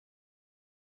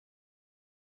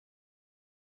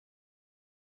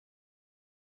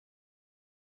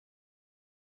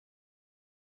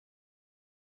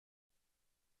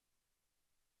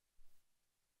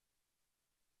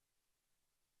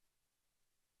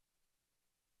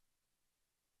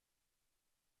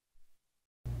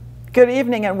Good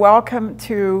evening and welcome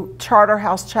to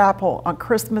Charterhouse Chapel on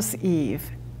Christmas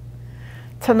Eve.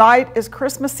 Tonight is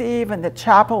Christmas Eve and the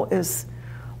chapel is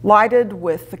lighted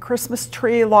with the Christmas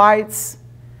tree lights,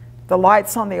 the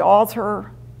lights on the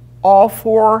altar. All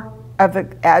 4 of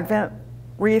the Advent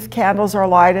wreath candles are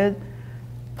lighted,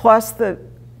 plus the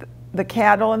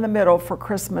candle in the middle for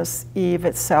Christmas Eve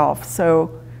itself.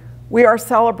 So we are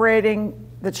celebrating.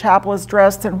 The chapel is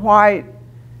dressed in white,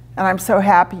 and I'm so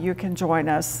happy you can join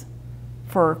us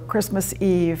for Christmas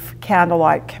Eve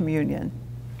candlelight communion.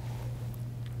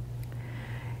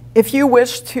 If you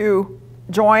wish to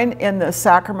join in the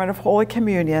sacrament of Holy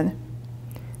Communion,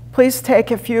 please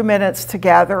take a few minutes to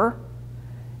gather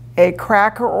a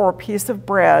cracker or a piece of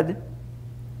bread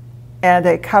and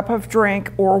a cup of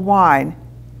drink or wine,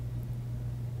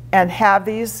 and have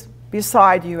these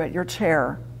beside you at your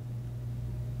chair.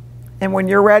 And when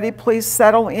you're ready, please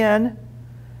settle in,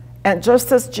 and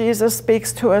just as Jesus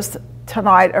speaks to us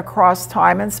tonight across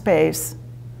time and space,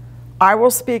 I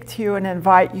will speak to you and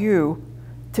invite you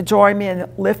to join me in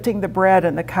lifting the bread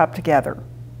and the cup together.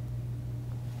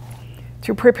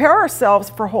 To prepare ourselves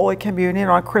for Holy Communion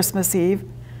on Christmas Eve,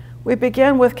 we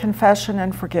begin with confession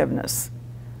and forgiveness.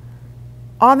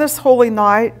 On this holy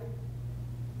night,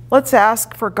 let's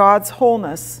ask for God's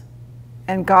wholeness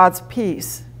and God's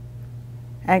peace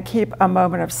and keep a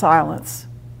moment of silence.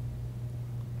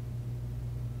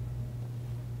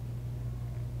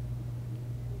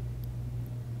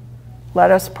 Let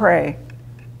us pray.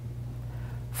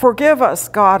 Forgive us,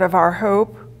 God of our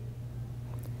hope.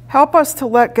 Help us to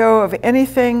let go of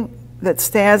anything that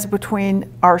stands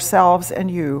between ourselves and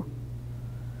you,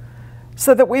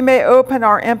 so that we may open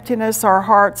our emptiness, our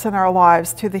hearts, and our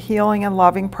lives to the healing and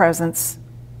loving presence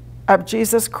of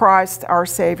Jesus Christ, our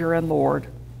Savior and Lord.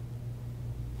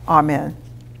 Amen.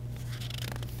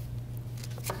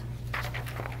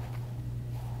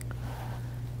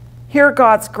 Hear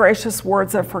God's gracious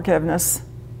words of forgiveness.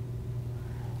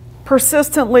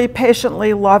 Persistently,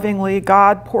 patiently, lovingly,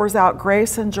 God pours out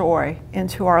grace and joy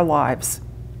into our lives,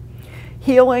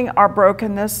 healing our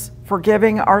brokenness,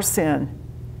 forgiving our sin.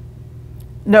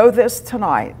 Know this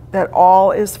tonight, that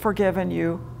all is forgiven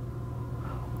you,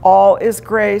 all is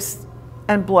graced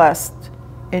and blessed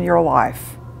in your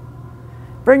life.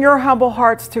 Bring your humble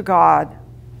hearts to God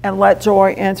and let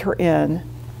joy enter in.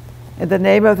 In the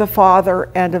name of the Father,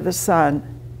 and of the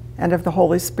Son, and of the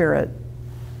Holy Spirit.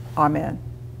 Amen.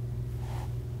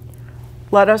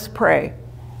 Let us pray.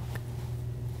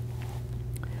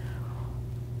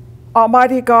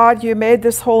 Almighty God, you made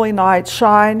this holy night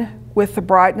shine with the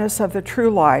brightness of the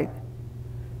true light.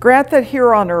 Grant that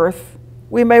here on earth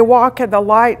we may walk in the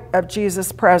light of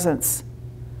Jesus' presence,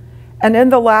 and in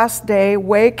the last day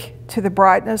wake to the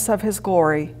brightness of his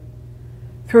glory.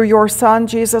 Through your Son,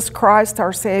 Jesus Christ,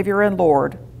 our Savior and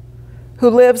Lord, who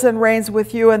lives and reigns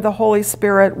with you in the Holy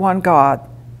Spirit, one God,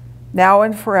 now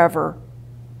and forever.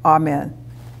 Amen.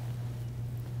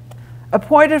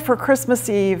 Appointed for Christmas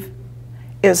Eve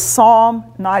is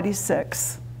Psalm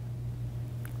 96.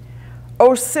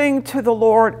 Oh, sing to the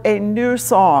Lord a new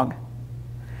song.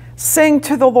 Sing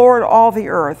to the Lord all the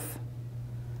earth.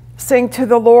 Sing to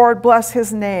the Lord, bless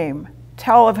his name.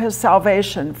 Tell of his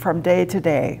salvation from day to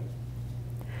day.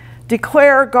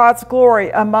 Declare God's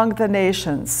glory among the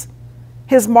nations,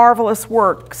 his marvelous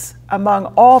works among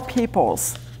all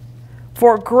peoples.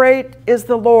 For great is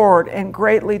the Lord and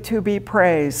greatly to be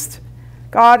praised.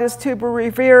 God is to be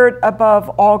revered above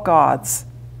all gods.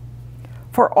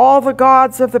 For all the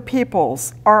gods of the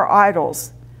peoples are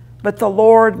idols, but the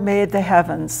Lord made the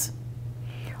heavens.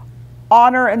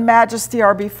 Honor and majesty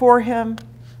are before him.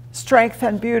 Strength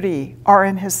and beauty are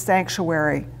in his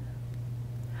sanctuary.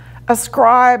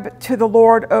 Ascribe to the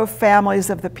Lord, O families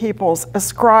of the peoples.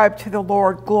 Ascribe to the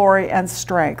Lord glory and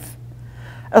strength.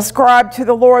 Ascribe to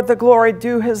the Lord the glory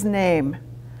due his name.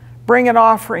 Bring an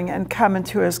offering and come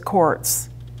into his courts.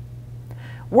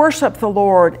 Worship the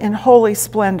Lord in holy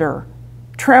splendor.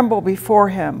 Tremble before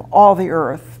him, all the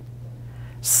earth.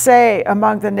 Say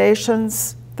among the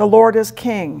nations, the Lord is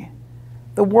king.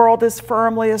 The world is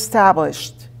firmly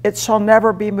established. It shall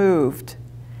never be moved.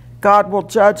 God will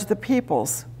judge the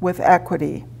peoples with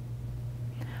equity.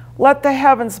 Let the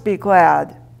heavens be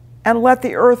glad, and let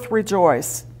the earth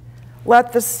rejoice.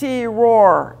 Let the sea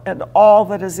roar and all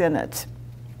that is in it.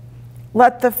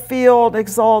 Let the field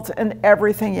exult and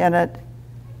everything in it.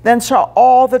 Then shall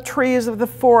all the trees of the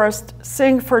forest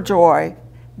sing for joy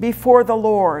before the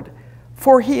Lord,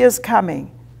 for he is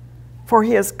coming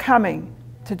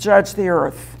to judge the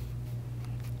earth.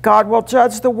 God will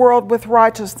judge the world with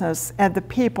righteousness and the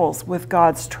peoples with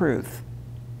God's truth.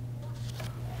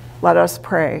 Let us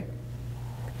pray.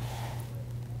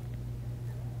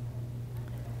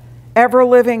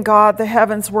 Ever-living God, the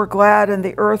heavens were glad and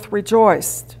the earth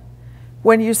rejoiced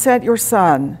when you sent your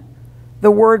Son,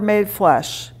 the Word made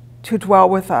flesh, to dwell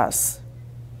with us.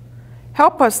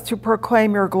 Help us to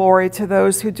proclaim your glory to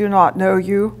those who do not know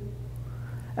you,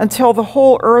 until the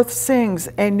whole earth sings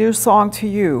a new song to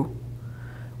you,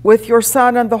 with your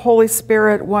Son and the Holy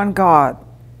Spirit, one God,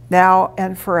 now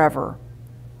and forever.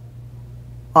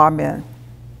 Amen.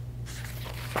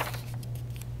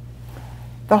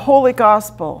 The Holy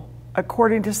Gospel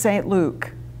according to St.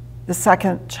 Luke, the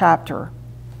 2nd chapter.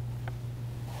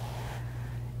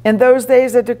 In those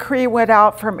days, a decree went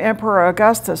out from Emperor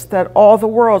Augustus that all the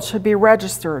world should be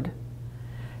registered.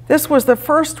 This was the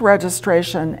first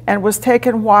registration and was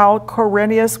taken while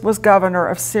Quirinius was governor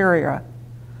of Syria.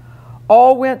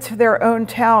 All went to their own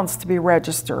towns to be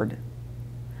registered.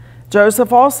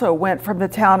 Joseph also went from the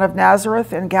town of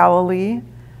Nazareth in Galilee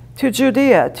to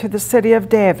Judea, to the city of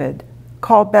David,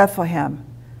 called Bethlehem,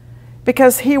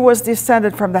 because he was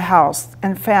descended from the house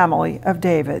and family of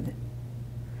David.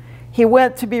 He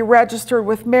went to be registered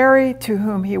with Mary, to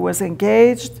whom he was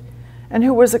engaged and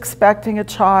who was expecting a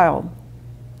child.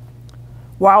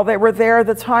 While they were there,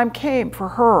 the time came for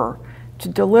her to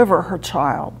deliver her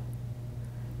child.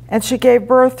 And she gave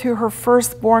birth to her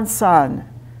firstborn son,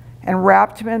 and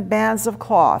wrapped him in bands of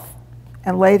cloth,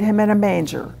 and laid him in a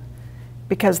manger,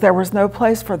 because there was no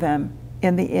place for them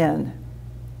in the inn.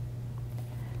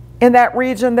 In that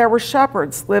region there were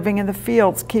shepherds living in the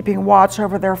fields, keeping watch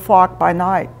over their flock by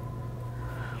night.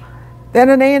 Then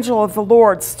an angel of the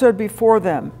Lord stood before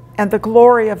them, and the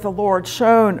glory of the Lord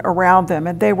shone around them,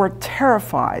 and they were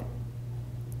terrified.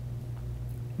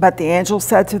 But the angel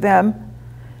said to them,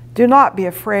 "Do not be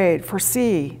afraid, for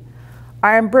see,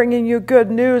 I am bringing you good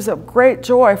news of great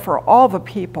joy for all the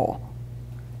people.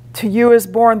 To you is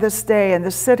born this day in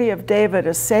the city of David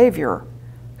a Savior,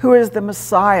 who is the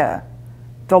Messiah,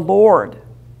 the Lord.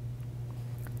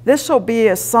 This shall be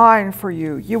a sign for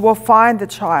you. You will find the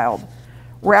child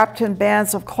wrapped in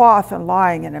bands of cloth and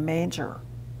lying in a manger."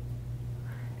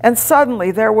 And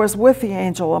suddenly there was with the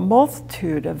angel a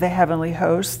multitude of the heavenly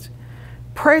host,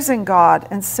 praising God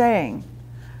and saying,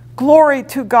 "Glory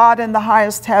to God in the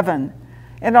highest heaven,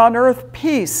 and on earth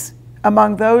peace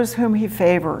among those whom he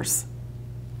favors."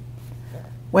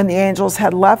 When the angels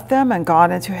had left them and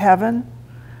gone into heaven,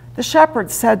 the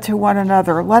shepherds said to one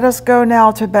another, "Let us go now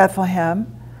to Bethlehem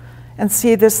and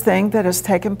see this thing that has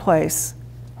taken place,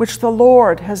 which the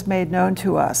Lord has made known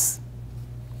to us."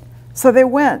 So they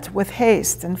went with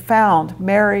haste and found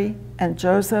Mary and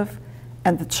Joseph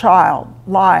and the child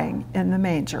lying in the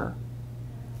manger.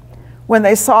 When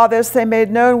they saw this, they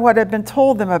made known what had been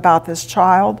told them about this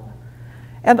child,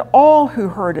 and all who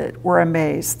heard it were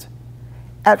amazed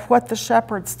at what the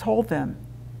shepherds told them.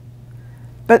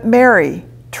 But Mary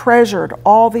treasured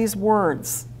all these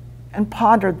words and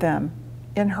pondered them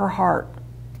in her heart.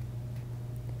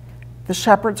 The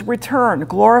shepherds returned,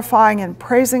 glorifying and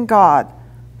praising God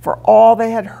for all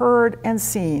they had heard and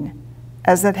seen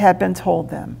as it had been told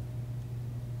them.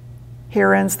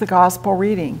 Here ends the gospel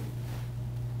reading.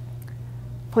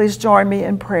 Please join me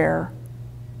in prayer.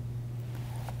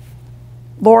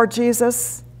 Lord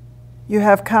Jesus, you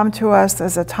have come to us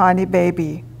as a tiny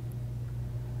baby,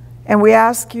 and we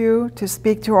ask you to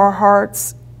speak to our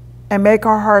hearts and make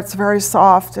our hearts very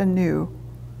soft and new,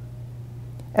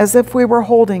 as if we were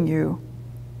holding you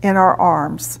in our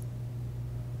arms.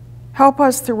 Help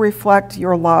us to reflect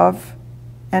your love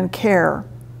and care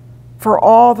for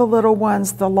all the little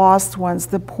ones, the lost ones,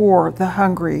 the poor, the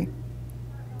hungry,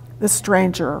 the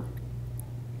stranger,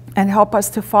 and help us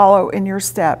to follow in your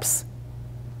steps.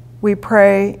 We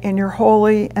pray in your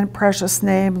holy and precious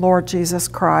name, Lord Jesus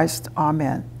Christ.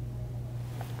 Amen.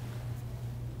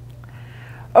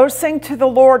 Oh, sing to the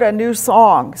Lord a new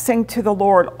song. Sing to the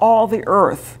Lord all the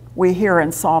earth, we hear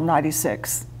in Psalm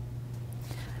 96.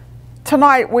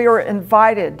 Tonight we are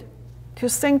invited to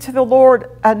sing to the Lord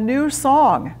a new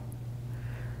song.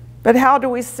 But how do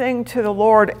we sing to the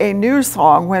Lord a new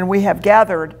song when we have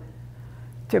gathered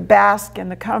to bask in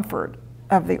the comfort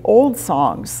of the old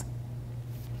songs?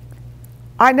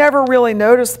 I never really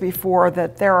noticed before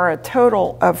that there are a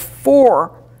total of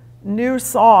 4 new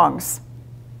songs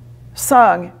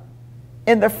sung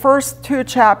in the first 2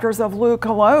 chapters of Luke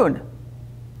alone.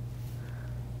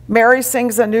 Mary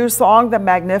sings a new song, the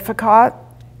Magnificat,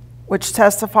 which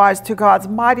testifies to God's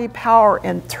mighty power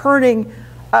in turning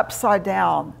upside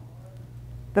down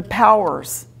the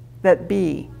powers that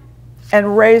be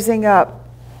and raising up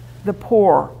the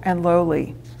poor and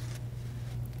lowly.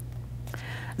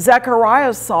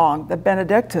 Zechariah's song, the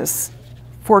Benedictus,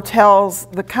 foretells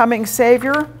the coming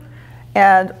Savior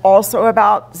and also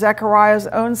about Zechariah's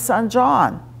own son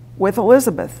John, with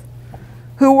Elizabeth,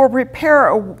 who will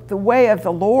prepare the way of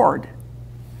the Lord.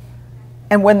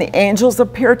 And when the angels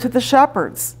appear to the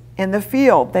shepherds in the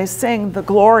field, they sing the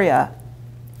Gloria,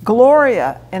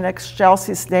 Gloria in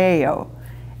excelsis Deo.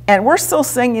 And we're still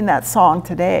singing that song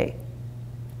today.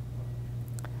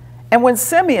 And when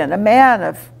Simeon, a man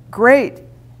of great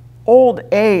old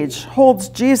age, holds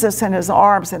Jesus in his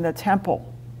arms in the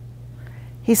temple,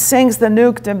 he sings the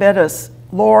Nunc Dimittis,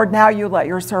 Lord, now you let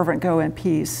your servant go in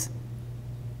peace.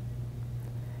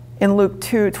 In Luke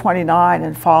 2:29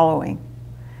 and following.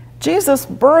 Jesus'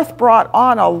 birth brought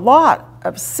on a lot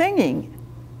of singing.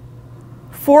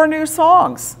 4 new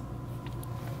songs.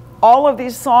 All of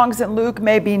these songs in Luke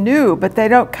may be new, but they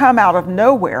don't come out of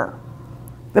nowhere.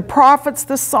 The prophets,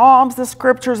 the Psalms, the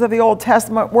scriptures of the Old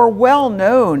Testament were well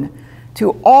known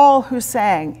to all who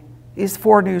sang these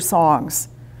 4 new songs.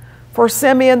 For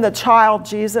Simeon, the child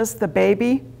Jesus, the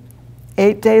baby,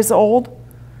 8 days old,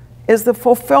 is the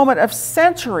fulfillment of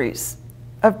centuries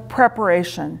of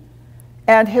preparation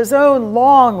and his own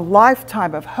long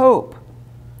lifetime of hope.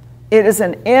 It is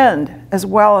an end as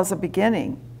well as a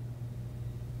beginning.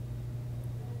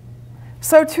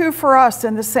 So too for us,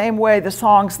 in the same way, the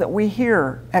songs that we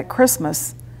hear at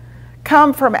Christmas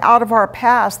come from out of our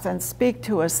past and speak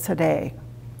to us today.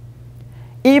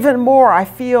 Even more, I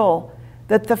feel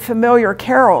that the familiar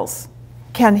carols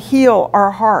can heal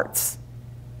our hearts.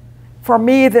 For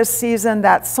me this season,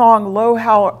 that song, Lo,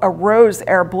 How a Rose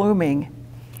Ere Blooming,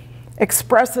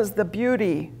 expresses the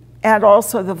beauty and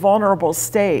also the vulnerable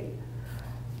state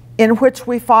in which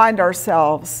we find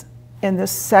ourselves in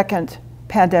this second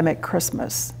pandemic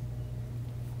Christmas.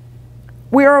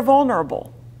 We are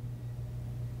vulnerable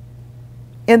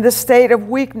in the state of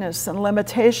weakness and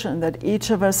limitation that each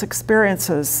of us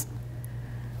experiences.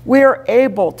 We are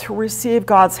able to receive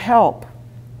God's help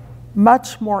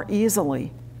much more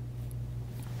easily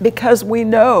because we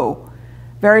know,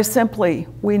 very simply,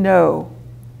 we know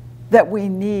that we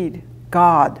need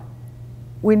God.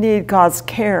 We need God's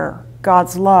care,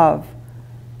 God's love,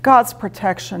 God's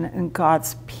protection, and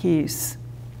God's peace.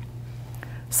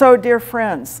 So, dear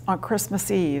friends, on Christmas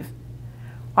Eve,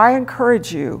 I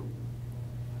encourage you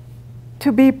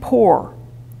to be poor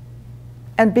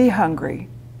and be hungry,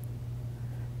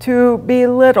 to be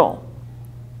little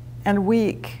and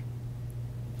weak,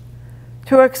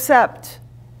 to accept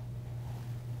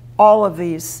all of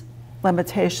these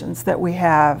limitations that we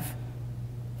have.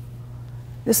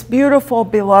 This beautiful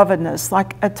belovedness,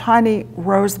 like a tiny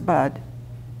rosebud.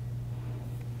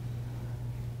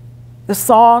 The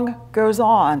song goes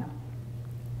on.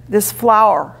 This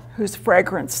flower, whose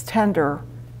fragrance tender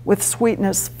with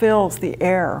sweetness fills the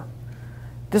air,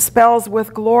 dispels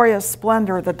with glorious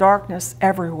splendor the darkness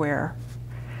everywhere.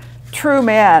 True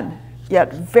man,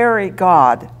 yet very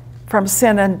God, from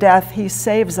sin and death he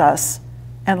saves us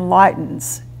and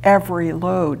lightens every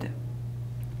load.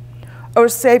 O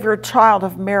Savior, child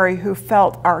of Mary, who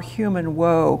felt our human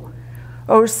woe,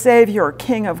 O Savior,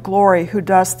 King of glory, who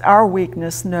dost our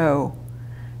weakness know,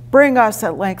 bring us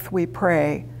at length, we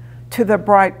pray, to the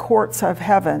bright courts of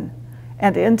heaven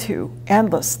and into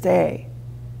endless day.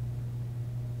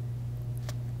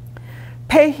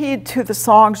 Pay heed to the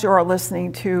songs you are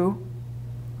listening to.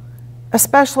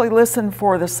 Especially listen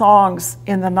for the songs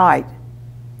in the night.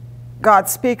 God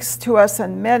speaks to us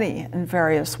in many and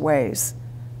various ways.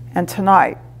 And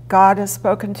tonight, God has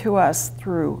spoken to us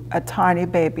through a tiny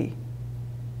baby.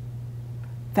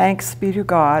 Thanks be to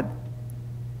God.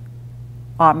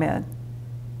 Amen.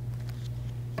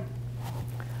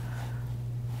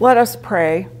 Let us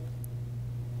pray.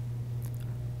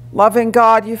 Loving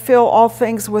God, you fill all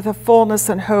things with a fullness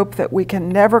and hope that we can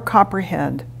never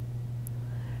comprehend.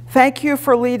 Thank you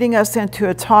for leading us into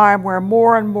a time where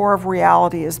more and more of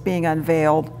reality is being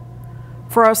unveiled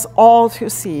for us all to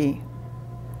see.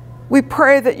 We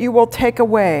pray that you will take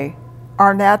away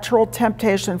our natural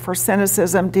temptation for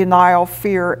cynicism, denial,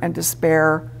 fear, and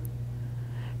despair.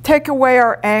 Take away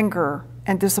our anger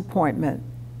and disappointment.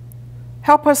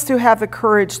 Help us to have the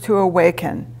courage to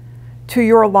awaken to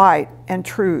your light and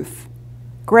truth,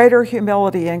 greater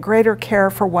humility and greater care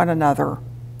for one another.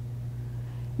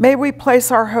 May we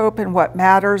place our hope in what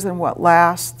matters and what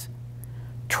lasts,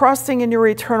 trusting in your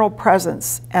eternal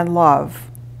presence and love.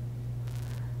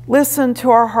 Listen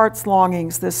to our heart's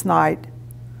longings this night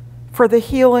for the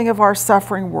healing of our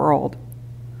suffering world,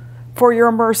 for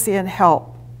your mercy and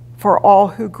help for all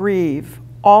who grieve,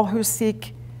 all who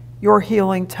seek your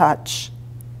healing touch.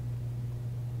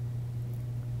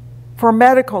 For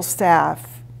medical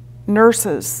staff,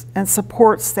 nurses, and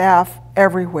support staff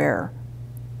everywhere,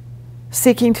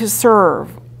 seeking to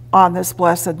serve on this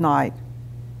blessed night.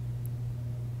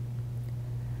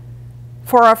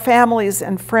 for our families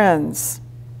and friends,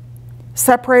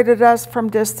 separated us from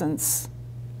distance,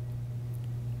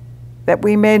 that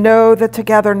we may know the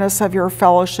togetherness of your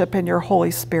fellowship in your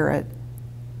Holy Spirit,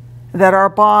 that our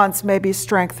bonds may be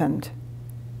strengthened.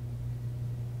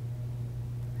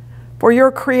 For your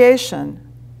creation,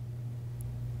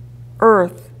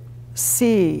 earth,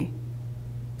 sea,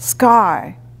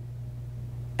 sky,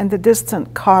 and the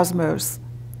distant cosmos,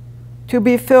 to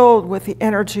be filled with the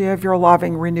energy of your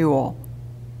loving renewal.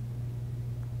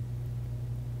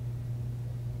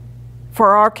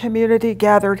 For our community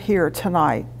gathered here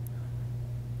tonight,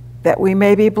 that we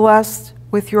may be blessed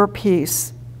with your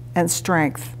peace and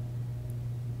strength.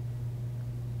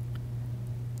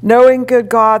 Knowing, good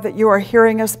God, that you are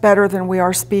hearing us better than we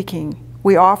are speaking,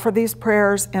 we offer these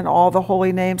prayers in all the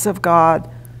holy names of God.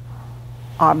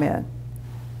 Amen.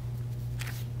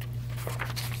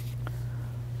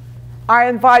 I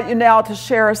invite you now to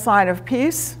share a sign of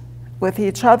peace with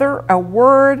each other, a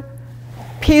word,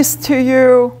 peace to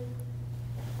you,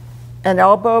 an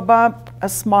elbow bump, a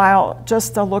smile,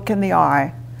 just a look in the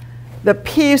eye. The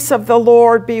peace of the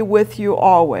Lord be with you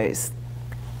always,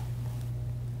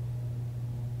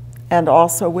 and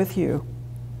also with you.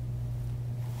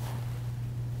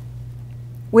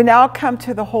 We now come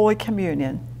to the Holy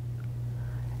Communion.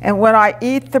 And when I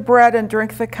eat the bread and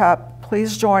drink the cup,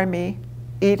 please join me,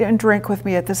 eat and drink with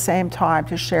me at the same time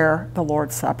to share the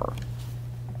Lord's Supper.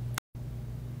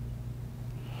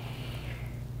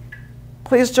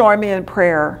 Please join me in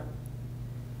prayer.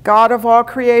 God of all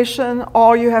creation,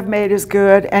 all you have made is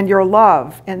good, and your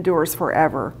love endures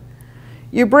forever.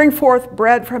 You bring forth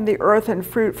bread from the earth and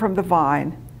fruit from the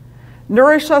vine.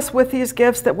 Nourish us with these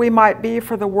gifts that we might be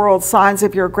for the world signs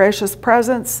of your gracious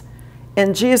presence.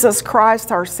 In Jesus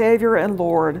Christ, our Savior and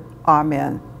Lord.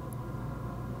 Amen.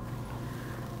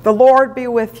 The Lord be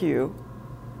with you,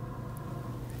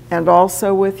 and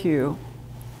also with you.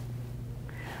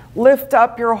 Lift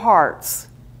up your hearts.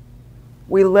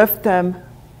 We lift them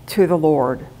to the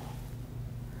Lord.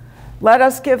 Let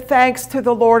us give thanks to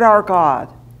the Lord our God.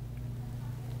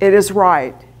 It is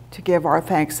right to give our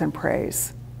thanks and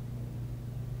praise.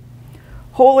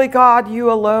 Holy God,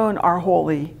 you alone are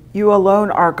holy. You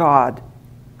alone are God.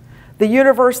 The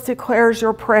universe declares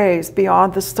your praise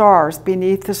beyond the stars,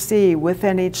 beneath the sea,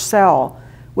 within each cell,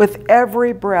 with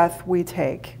every breath we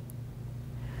take.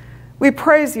 We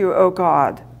praise you, O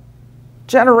God.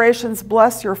 Generations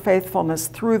bless your faithfulness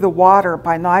through the water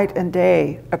by night and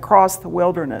day, across the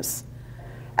wilderness.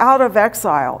 Out of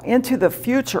exile into the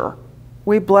future,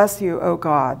 we bless you, O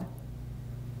God.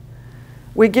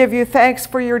 We give you thanks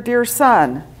for your dear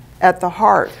Son at the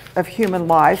heart of human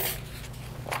life,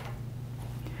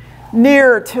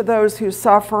 near to those who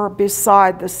suffer,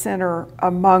 beside the sinner,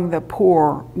 among the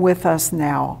poor, with us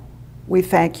now. We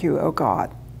thank you, O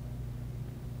God.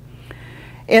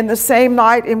 In the same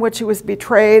night in which he was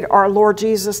betrayed, our Lord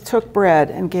Jesus took bread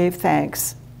and gave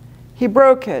thanks. He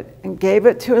broke it and gave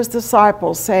it to his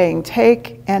disciples, saying,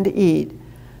 "Take and eat.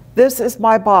 This is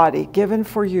my body given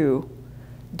for you.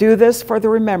 Do this for the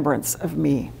remembrance of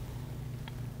me."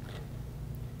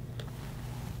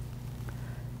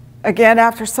 Again,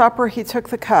 after supper, he took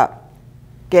the cup,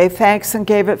 gave thanks, and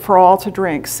gave it for all to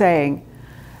drink, saying,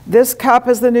 "This cup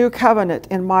is the new covenant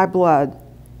in my blood,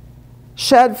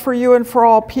 shed for you and for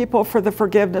all people for the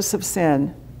forgiveness of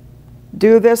sin.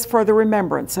 Do this for the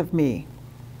remembrance of me."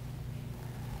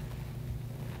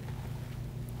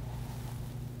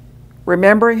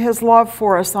 Remembering his love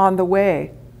for us on the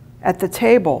way, at the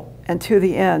table, and to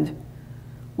the end,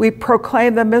 we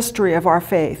proclaim the mystery of our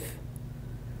faith.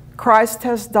 Christ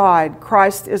has died,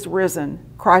 Christ is risen,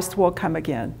 Christ will come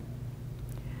again.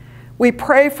 We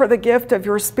pray for the gift of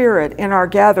your Spirit in our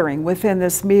gathering within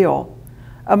this meal,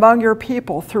 among your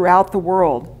people throughout the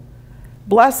world.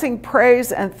 Blessing,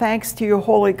 praise, and thanks to you,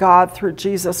 holy God, through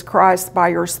Jesus Christ by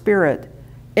your Spirit,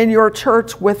 in your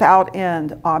church without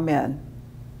end. Amen.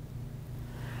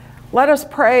 Let us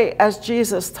pray as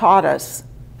Jesus taught us,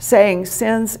 saying,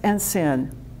 "Sins and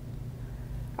sin."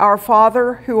 Our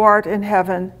Father, who art in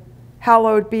heaven,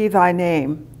 hallowed be thy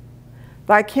name.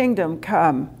 Thy kingdom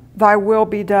come, thy will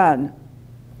be done,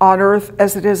 on earth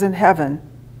as it is in heaven.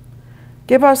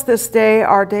 Give us this day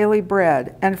our daily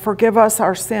bread, and forgive us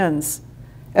our sins,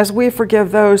 as we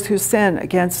forgive those who sin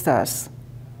against us.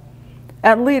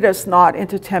 And lead us not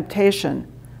into temptation,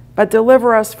 but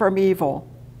deliver us from evil.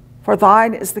 For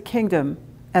thine is the kingdom,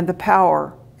 and the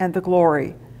power, and the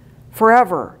glory,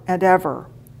 forever and ever.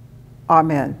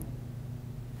 Amen.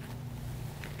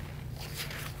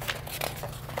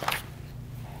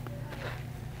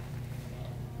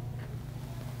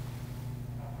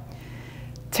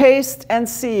 Taste and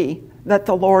see that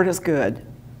the Lord is good.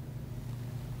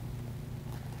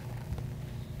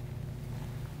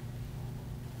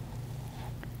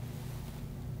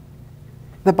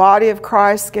 The body of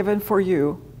Christ given for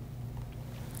you.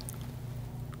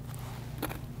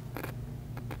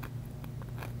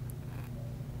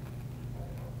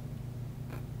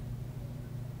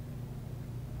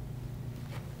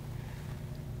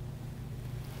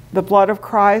 The blood of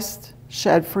Christ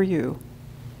shed for you.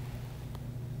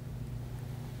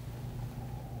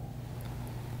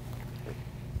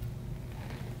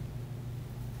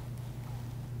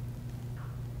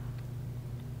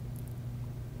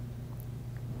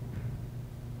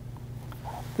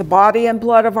 The body and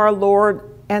blood of our Lord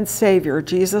and Savior,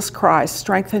 Jesus Christ,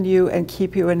 strengthen you and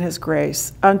keep you in his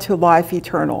grace unto life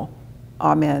eternal.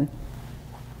 Amen.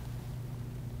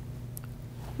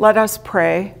 Let us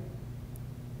pray.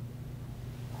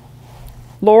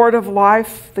 Lord of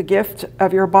life, the gift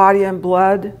of your body and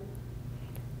blood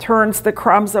turns the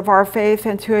crumbs of our faith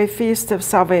into a feast of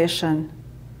salvation.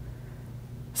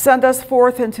 Send us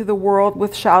forth into the world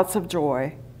with shouts of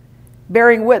joy,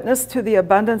 bearing witness to the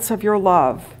abundance of your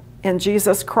love. In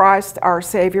Jesus Christ, our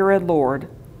Savior and Lord.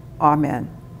 Amen.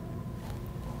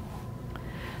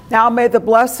 Now may the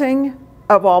blessing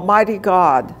of Almighty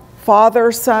God,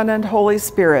 Father, Son, and Holy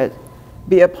Spirit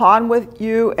be upon with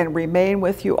you and remain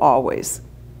with you always.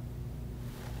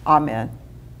 Amen.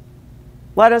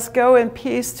 Let us go in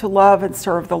peace to love and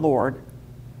serve the Lord.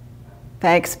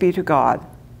 Thanks be to God.